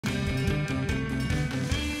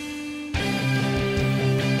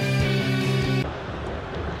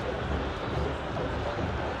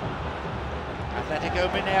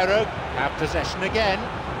Mineiro have possession again.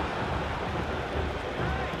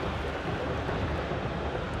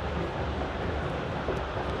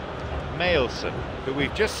 Mailson, who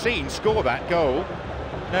we've just seen score that goal.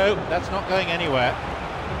 No, that's not going anywhere.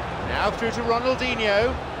 Now through to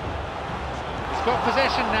Ronaldinho. He's got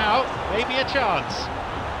possession now, maybe a chance.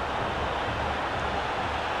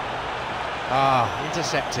 Ah,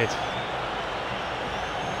 intercepted.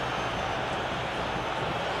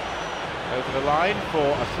 Over the line for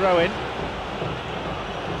a throw-in.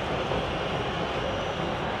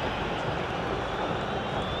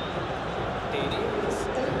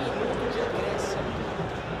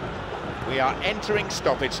 We are entering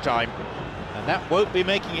stoppage time, and that won't be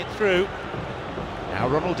making it through. Now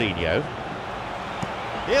Ronaldinho.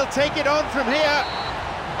 He'll take it on from here.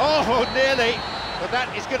 Oh, nearly. But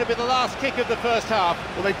that is going to be the last kick of the first half.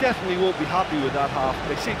 Well, they definitely won't be happy with that half.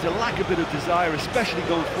 They seem to lack a bit of desire, especially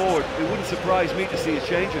going forward. It wouldn't surprise me to see a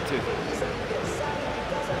change or two.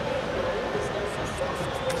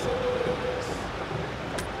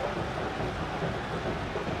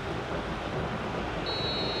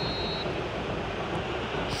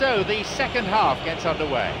 So the second half gets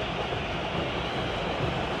underway.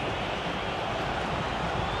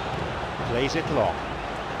 Plays it long.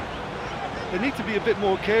 They need to be a bit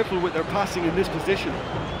more careful with their passing in this position.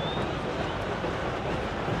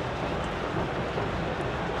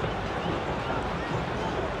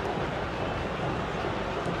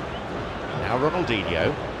 Now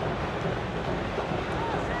Ronaldinho.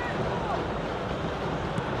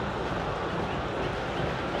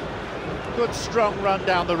 Good strong run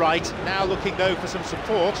down the right, now looking though for some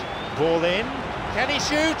support. Ball in, can he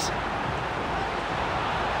shoot?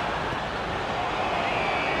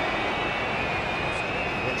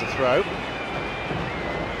 It's a throw.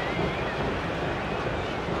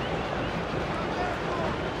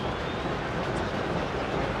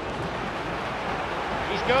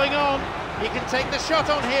 He's going on, he can take the shot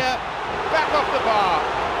on here, back off the bar.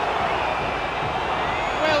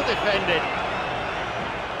 Well defended.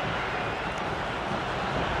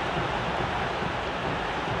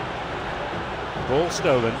 Ball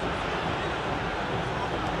stolen.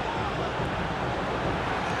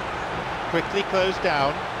 Quickly closed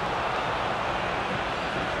down.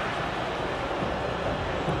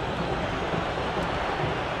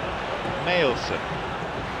 Mailson.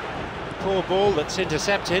 Poor ball that's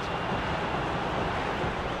intercepted.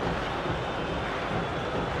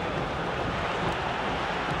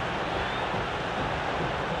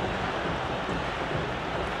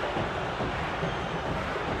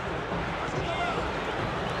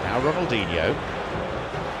 Now Ronaldinho.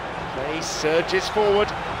 Play surges forward.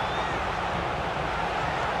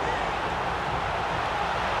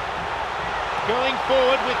 Going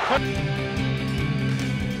forward with...